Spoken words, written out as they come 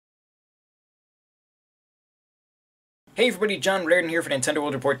Hey everybody, John Reardon here for Nintendo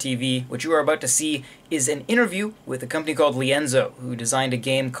World Report TV. What you are about to see is an interview with a company called Lienzo, who designed a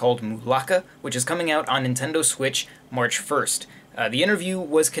game called Mulaka, which is coming out on Nintendo Switch March 1st. The interview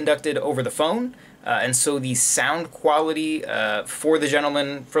was conducted over the phone, and so the sound quality for the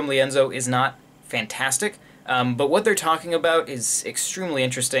gentleman from Lienzo is not fantastic, but what they're talking about is extremely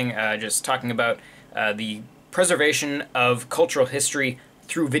interesting, just talking about the preservation of cultural history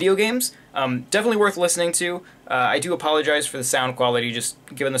through video games. Definitely worth listening to. I do apologize for the sound quality, just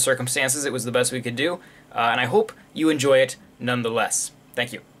given the circumstances, it was the best we could do, and I hope you enjoy it nonetheless.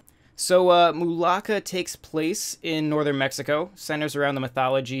 Thank you. So, Mulaka takes place in northern Mexico, centers around the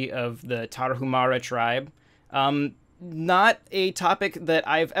mythology of the Tarahumara tribe. Not a topic that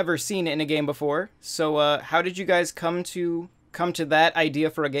I've ever seen in a game before, so how did you guys come to that idea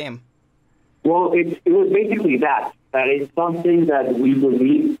for a game? Well, it was basically that it's something that we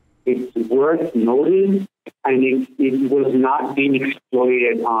believe it's worth noting, and it was not being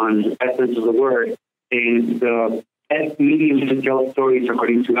exploited on the essence of the word in the best medium to tell stories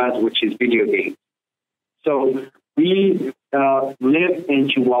according to us, which is video games. So we live in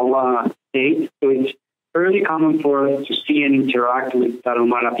Chihuahua State, so it's fairly common for us to see and interact with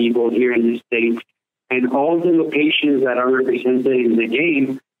Tarahumara people here in this state, and all the locations that are represented in the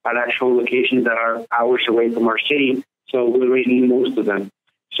game are actual locations that are hours away from our city, so we already knew most of them.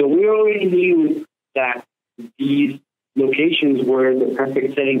 So we already knew that these locations were the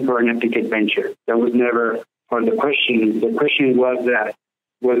perfect setting for an epic adventure. That was never part of the question. The question was that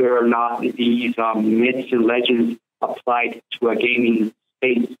whether or not these myths and legends applied to a gaming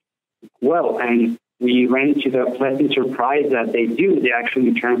space well, and we ran into the pleasant surprise that they do. They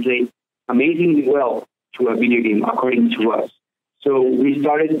actually translate amazingly well to a video game, according to us. So we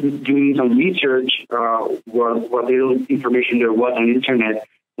started doing some research, what little information there was on the internet,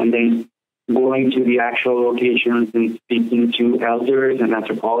 and then going to the actual locations and speaking to elders and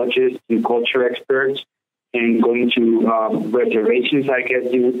anthropologists and culture experts, and going to reservations, I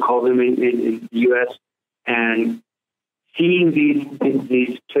guess you would call them in the U.S., and seeing these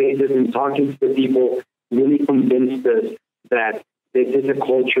places and talking to the people really convinced us that this is a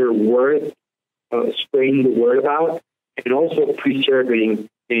culture worth spreading the word about, and also preserving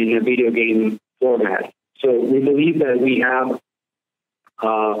in a video game format. So we believe that we have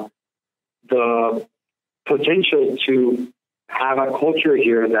the potential to have a culture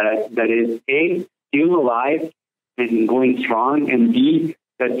here that is A, still alive and going strong, and B,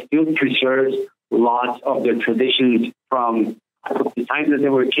 that still preserves lots of the traditions from the time that they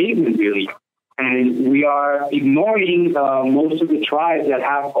were cavemen, really. And we are ignoring most of the tribes that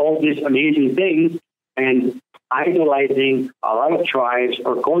have all these amazing things and idolizing a lot of tribes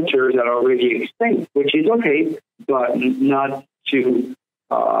or cultures that are already extinct, which is okay, but not to.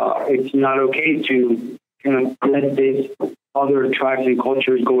 It's not okay to let these other tribes and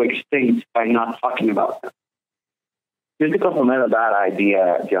cultures go extinct by not talking about them. Just to complement that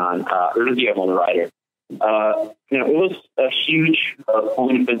idea, John, this is Guillermo, the writer. It was a huge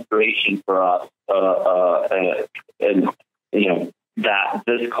point of inspiration for us, and that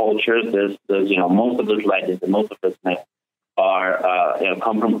this culture, most of these legends and most of this myth are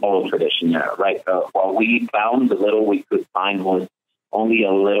come from oral tradition, right? What we found, the little we could find was only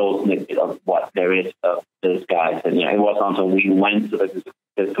a little snippet of what there is of these guys, and it wasn't until we went to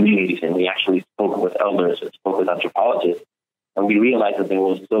the communities and we actually spoke with elders and spoke with anthropologists, and we realized that there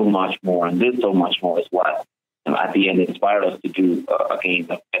was so much more, and there's so much more as well. And at the end, it inspired us to do a game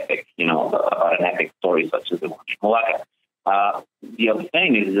of epic, about an epic story such as the one in Mulaka. The other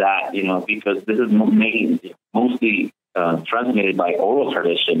thing is that, because this is mostly transmitted by oral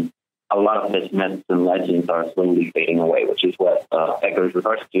tradition, a lot of these myths and legends are slowly fading away, which is what Edgar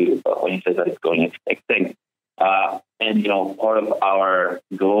refers to when he says that it's going extinct. And part of our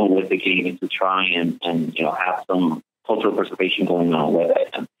goal with the game is to try and have some cultural preservation going on with it,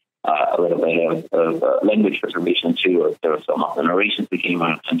 and a little bit of language preservation too. There were some of the narrations we came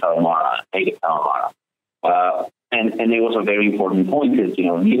out in Tarahumara, native Tarahumara. And it was a very important point because,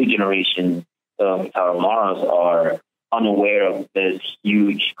 new generations of Tarahumaras are unaware of this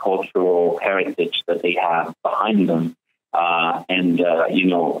huge cultural heritage that they have behind them. And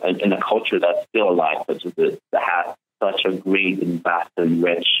in a culture that's still alive, such as this, that has such a great and vast and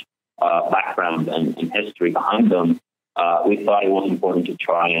rich background and history behind them, we thought it was important to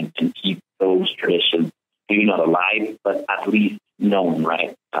try and keep those traditions, maybe not alive, but at least known,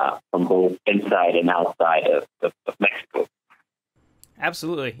 right, from both inside and outside of Mexico.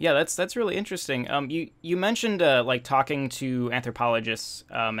 Absolutely, yeah. That's really interesting. You mentioned like talking to anthropologists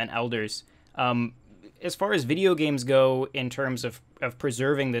and elders. As far as video games go, in terms of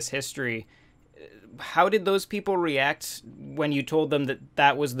preserving this history, how did those people react when you told them that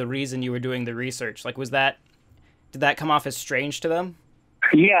that was the reason you were doing the research? Like, did that come off as strange to them?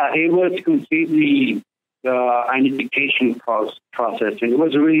 Yeah, it was completely an education process, and it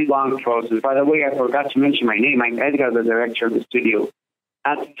was a really long process. By the way, I forgot to mention my name. I'm Edgar, the director of the studio.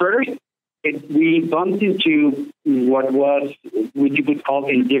 At first, we bumped into what you could call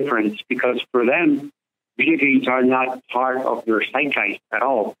indifference, because for them, video games are not part of their zeitgeist at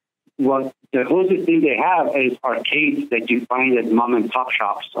all. What the closest thing they have is arcades that you find at mom and pop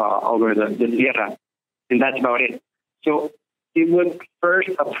shops over the Sierra, and that's about it. So it was first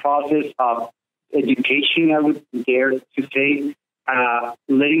a process of education, I would dare to say,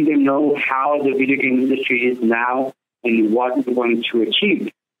 letting them know how the video game industry is now and what we want to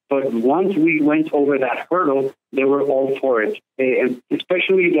achieve. But once we went over that hurdle, they were all for it, and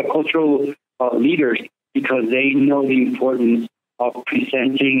especially the cultural leaders, because they know the importance of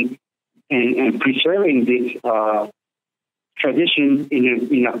presenting and preserving this tradition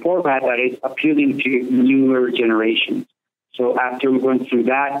in a format that is appealing to newer generations. So after we went through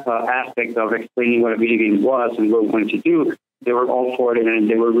that aspect of explaining what a video game was and what we wanted to do, they were all for it, and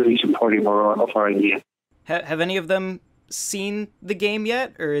they were really supportive of our idea. Have any of them seen the game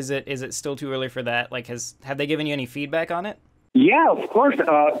yet, or is it still too early for that? Like, have they given you any feedback on it? Yeah, of course.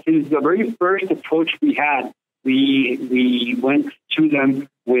 Since the very first approach we had, we went to them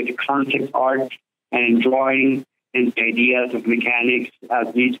with concept art and drawing and ideas of mechanics,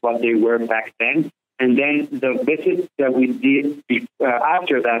 at least what they were back then. And then the visits that we did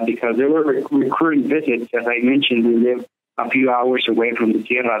after that, because there were recurring visits, as I mentioned, we live a few hours away from the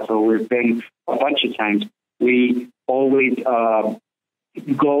Sierra, so we've been a bunch of times. We always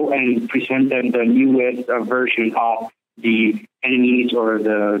go and present them the newest version of the enemies or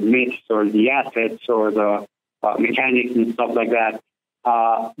the myths or the assets or the mechanics and stuff like that.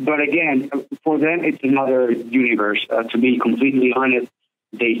 But again, for them, it's another universe. To be completely honest,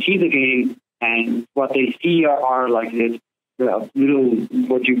 they see the game, and what they see are like this little,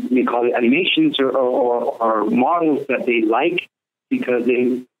 what you may call it, animations or models that they like, because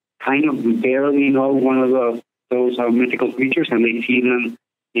they kind of barely know one of those mythical creatures, and they see them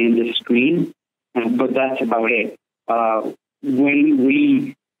in the screen. But that's about it. When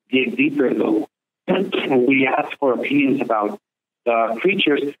we dig deeper, though, we ask for opinions about the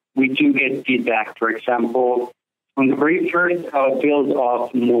creatures, we do get feedback. For example, on the very first build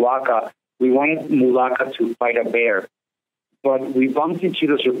of Mulaka, we wanted Mulaka to fight a bear, but we bumped into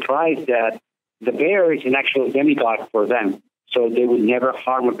the surprise that the bear is an actual demigod for them. So they would never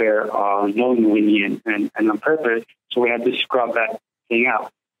harm a bear knowingly and on purpose. So we had to scrub that thing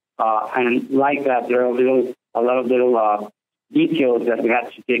out. And like that, there are a lot of little details that we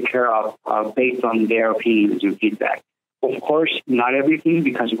had to take care of based on their opinions and feedback. Of course, not everything,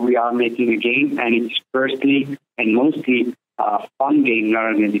 because we are making a game, and it's firstly and mostly a fun game,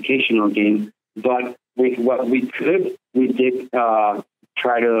 not an educational game. But with what we could, we did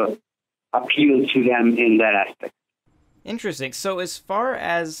try to appeal to them in that aspect. Interesting. So as far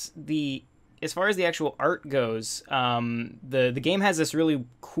as the actual art goes, the game has this really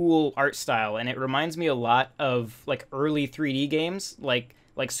cool art style, and it reminds me a lot of like early 3D games, like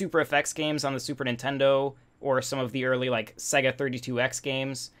Super FX games on the Super Nintendo, or some of the early like Sega 32X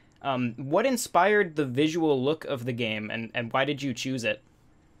games. What inspired the visual look of the game, and why did you choose it?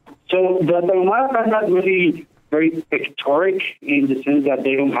 So the Mulaka are not really very pictorial in the sense that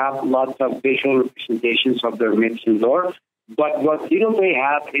they don't have lots of visual representations of their myths and lore. But what little they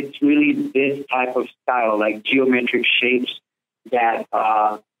have, it's really this type of style, like geometric shapes that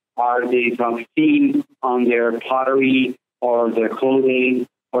are the theme on their pottery or their clothing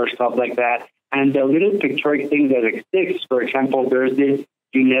or stuff like that. And the little pictorial thing that exists, for example, there's this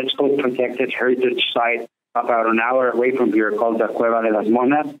UNESCO protected heritage site about an hour away from here called the Cueva de las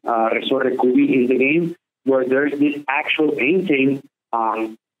Monas, Resort de Cubi in the game, where there's this actual painting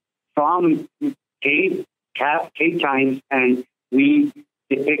from cave times, and we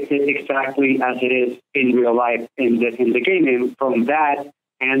depict it exactly as it is in real life in the game. And from that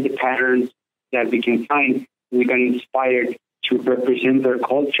and the patterns that we can find, we got inspired to represent their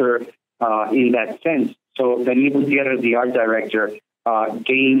culture in that sense. So Daniel Guillermo, the art director,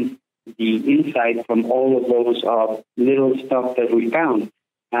 gained the insight from all of those little stuff that we found,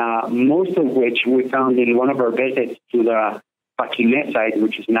 most of which we found in one of our visits to the Paquimé site,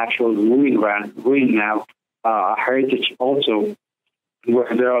 which is an actual ruin now, a heritage also,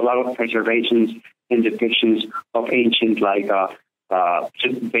 where there are a lot of preservations and depictions of ancient, like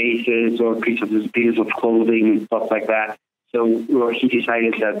vases or pieces of clothing and stuff like that. So he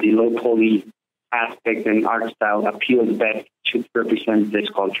decided that the low poly aspect and art style appeals best to represent this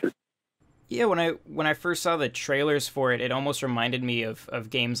culture. Yeah, when I first saw the trailers for it, it almost reminded me of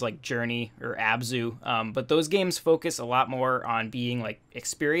games like Journey or Abzu. But those games focus a lot more on being like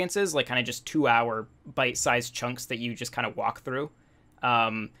experiences, like kind of just 2 hour bite-sized chunks that you just kind of walk through.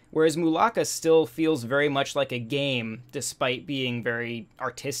 Whereas Mulaka still feels very much like a game, despite being very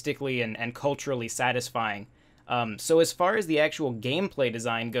artistically and culturally satisfying. So as far as the actual gameplay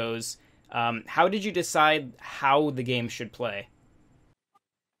design goes, how did you decide how the game should play?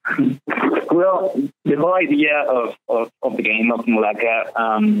 Well, the whole idea of the game of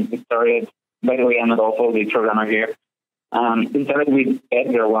Mulaka, it started, by the way, I'm Adolfo, the programmer here. It started with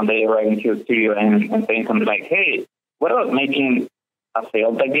Edgar one day arriving to the studio and saying something like, hey, what about making a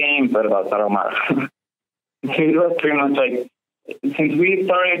Zelda game, but about Tarahumara? It was pretty much like, since we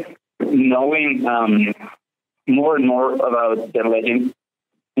started knowing more and more about the legend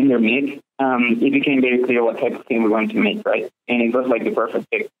in their myth, it became very clear what type of game we wanted to make, right? And it was like the perfect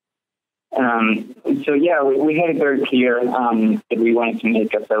fit. So yeah, we had it very clear that we wanted to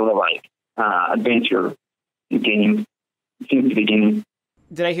make a Zelda-like adventure game since the beginning.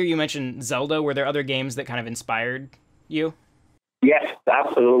 Did I hear you mention Zelda? Were there other games that kind of inspired you? Yes,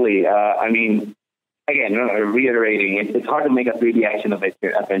 absolutely. I mean, again, reiterating, it's hard to make a 3D action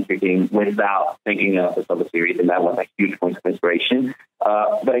adventure game without thinking of the Zelda series, and that was a huge point of inspiration.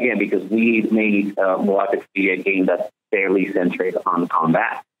 But again, because we made Mulaka to be a game that's fairly centered on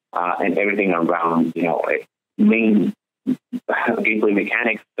combat, and everything around, main gameplay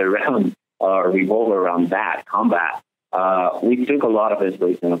mechanics around revolve around that combat. We took a lot of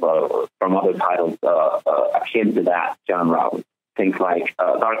inspiration from other titles akin to that genre. Things like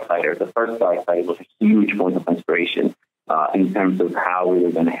Darksider. The first Darksider was a huge point of inspiration in terms of how we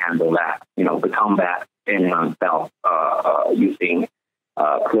were going to handle that. The combat in and of itself, using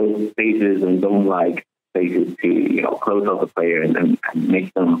closed spaces and dome-like spaces to, close out the player and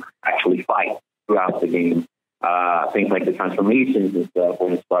make them actually fight throughout the game. Things like the transformations and stuff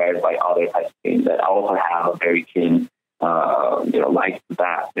were inspired by other types of games that also have a very keen, like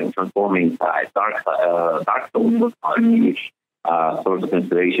that, transforming side. Dark Souls was a huge source of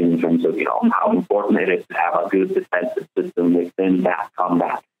inspiration in terms of, how important it is to have a good defensive system within that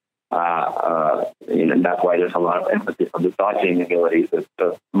combat. And that's why there's a lot of emphasis on the dodging abilities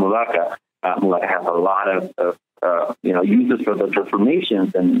of Mulaka. Mulaka has a lot of uses for the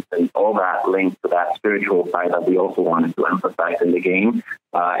transformations and all that linked to that spiritual side that we also wanted to emphasize in the game.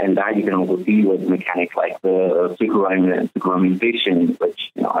 And that you can also see with mechanics like the Sukurami vision,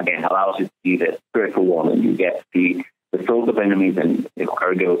 which, again, allows you to see the spiritual world, and you get to see the souls of enemies and,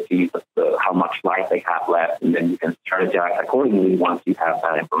 ergo see how much life they have left, and then you can strategize accordingly once you have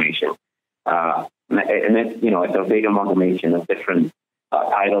that information. And it's, it's a big amalgamation of different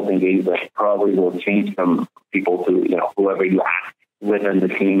titles and games that probably will change from people to, whoever you ask within the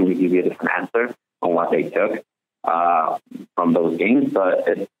team will give you a different answer on what they took from those games. But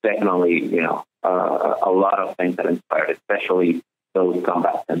it's definitely, a lot of things that inspired, especially those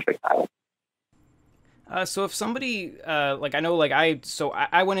combat-centric titles. So if somebody, I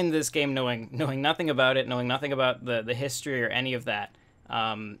went into this game knowing nothing about it, knowing nothing about the history or any of that.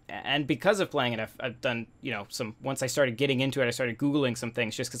 And because of playing it, I've done, once I started getting into it, I started Googling some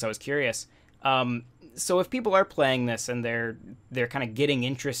things just because I was curious. So if people are playing this and they're kind of getting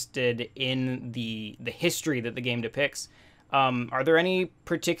interested in the history that the game depicts, are there any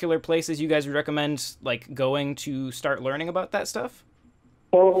particular places you guys would recommend, going to start learning about that stuff?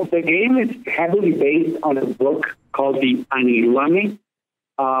 Well, the game is heavily based on a book called the Anilwani,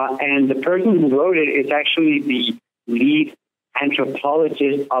 and the person who wrote it is actually the lead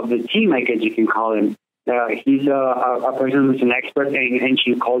anthropologist of the team, I guess you can call him. He's a person who's an expert in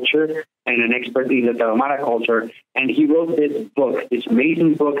ancient culture and an expert in the Tarahumara culture, and he wrote this book, this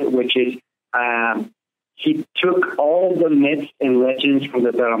amazing book, which is he took all the myths and legends from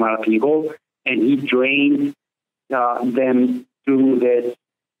the Tarahumara people, and he drained them through this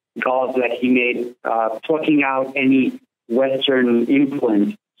gauze that he made, plucking out any Western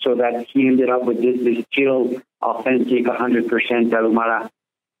influence, so that he ended up with this still authentic 100%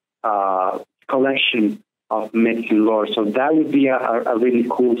 Tarahumara collection of myths and lore. So that would be a really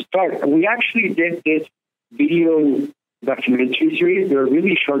cool start. We actually did this video documentary series. They're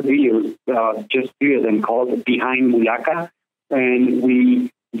really short videos, just 3 of them, called Behind Mulaka, and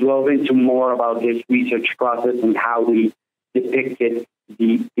we dove into more about this research process and how we depicted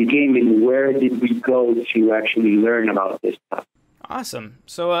the game and where did we go to actually learn about this stuff. Awesome.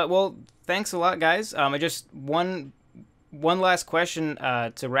 So, well, thanks a lot, guys. I just one last question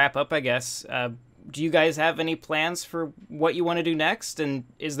to wrap up, I guess. Do you guys have any plans for what you want to do next? And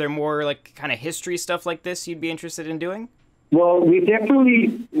is there more kind of history stuff like this you'd be interested in doing? Well, we'll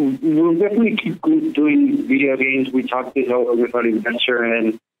definitely keep doing video games. We talked this over with our investor,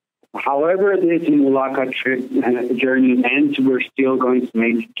 and however this Mulaka trip journey ends, we're still going to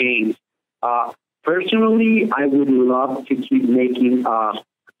make games. Personally, I would love to keep making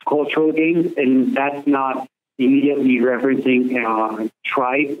cultural games, and that's not immediately referencing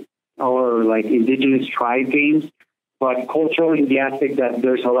tribe or like indigenous tribe games, but cultural in the aspect that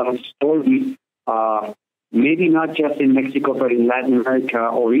there's a lot of stories. Maybe not just in Mexico, but in Latin America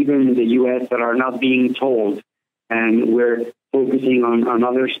or even in the U.S. that are not being told. And we're focusing on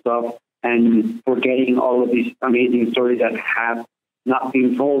other stuff and forgetting all of these amazing stories that have not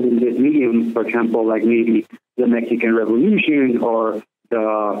been told in this medium. For example, like maybe the Mexican Revolution or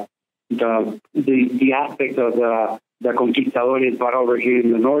the aspect of the conquistadores brought over here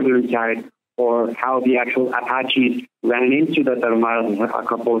in the northern side, or how the actual Apaches ran into the Tarahumara a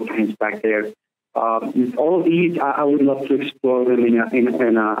couple of times back there. All of these, I would love to explore them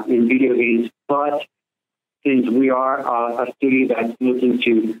in video games, but since we are a studio that's looking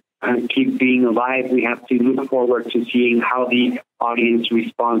to keep being alive, we have to look forward to seeing how the audience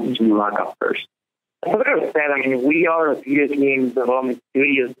responds to Mulaka first. As I said, I mean, we are a video game development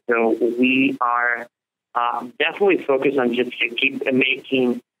studio, so we are definitely focused on just to keep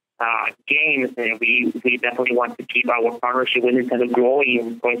making games, and we definitely want to keep our partnership with Nintendo growing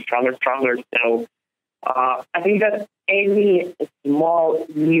and going stronger and stronger. So I think that any small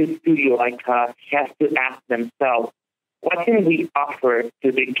new studio like us has to ask themselves, what can we offer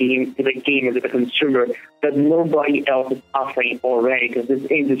to the game and to the consumer that nobody else is offering already? Because this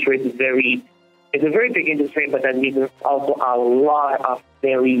industry is it's a very big industry, but that means there's also a lot of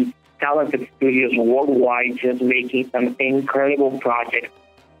very talented studios worldwide just making some incredible projects.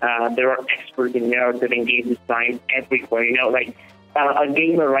 There are experts in narrative and game design everywhere. You know, like a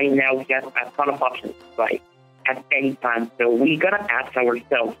gamer right now has a ton of options, like at any time. So we gotta ask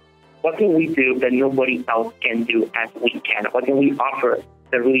ourselves, what can we do that nobody else can do as we can? What can we offer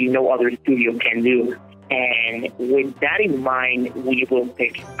that really no other studio can do? And with that in mind, we will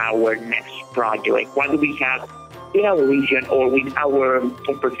pick our next project. Like, what do we have in our region or with our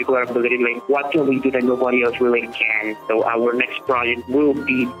particular ability? Like, what can we do that nobody else really can? So our next project will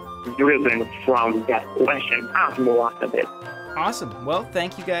be driven from that question as Mulaka did. Awesome. Well,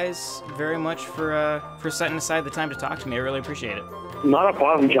 thank you guys very much for setting aside the time to talk to me. I really appreciate it. Not a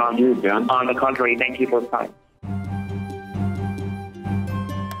problem, John. On the contrary, thank you for the time.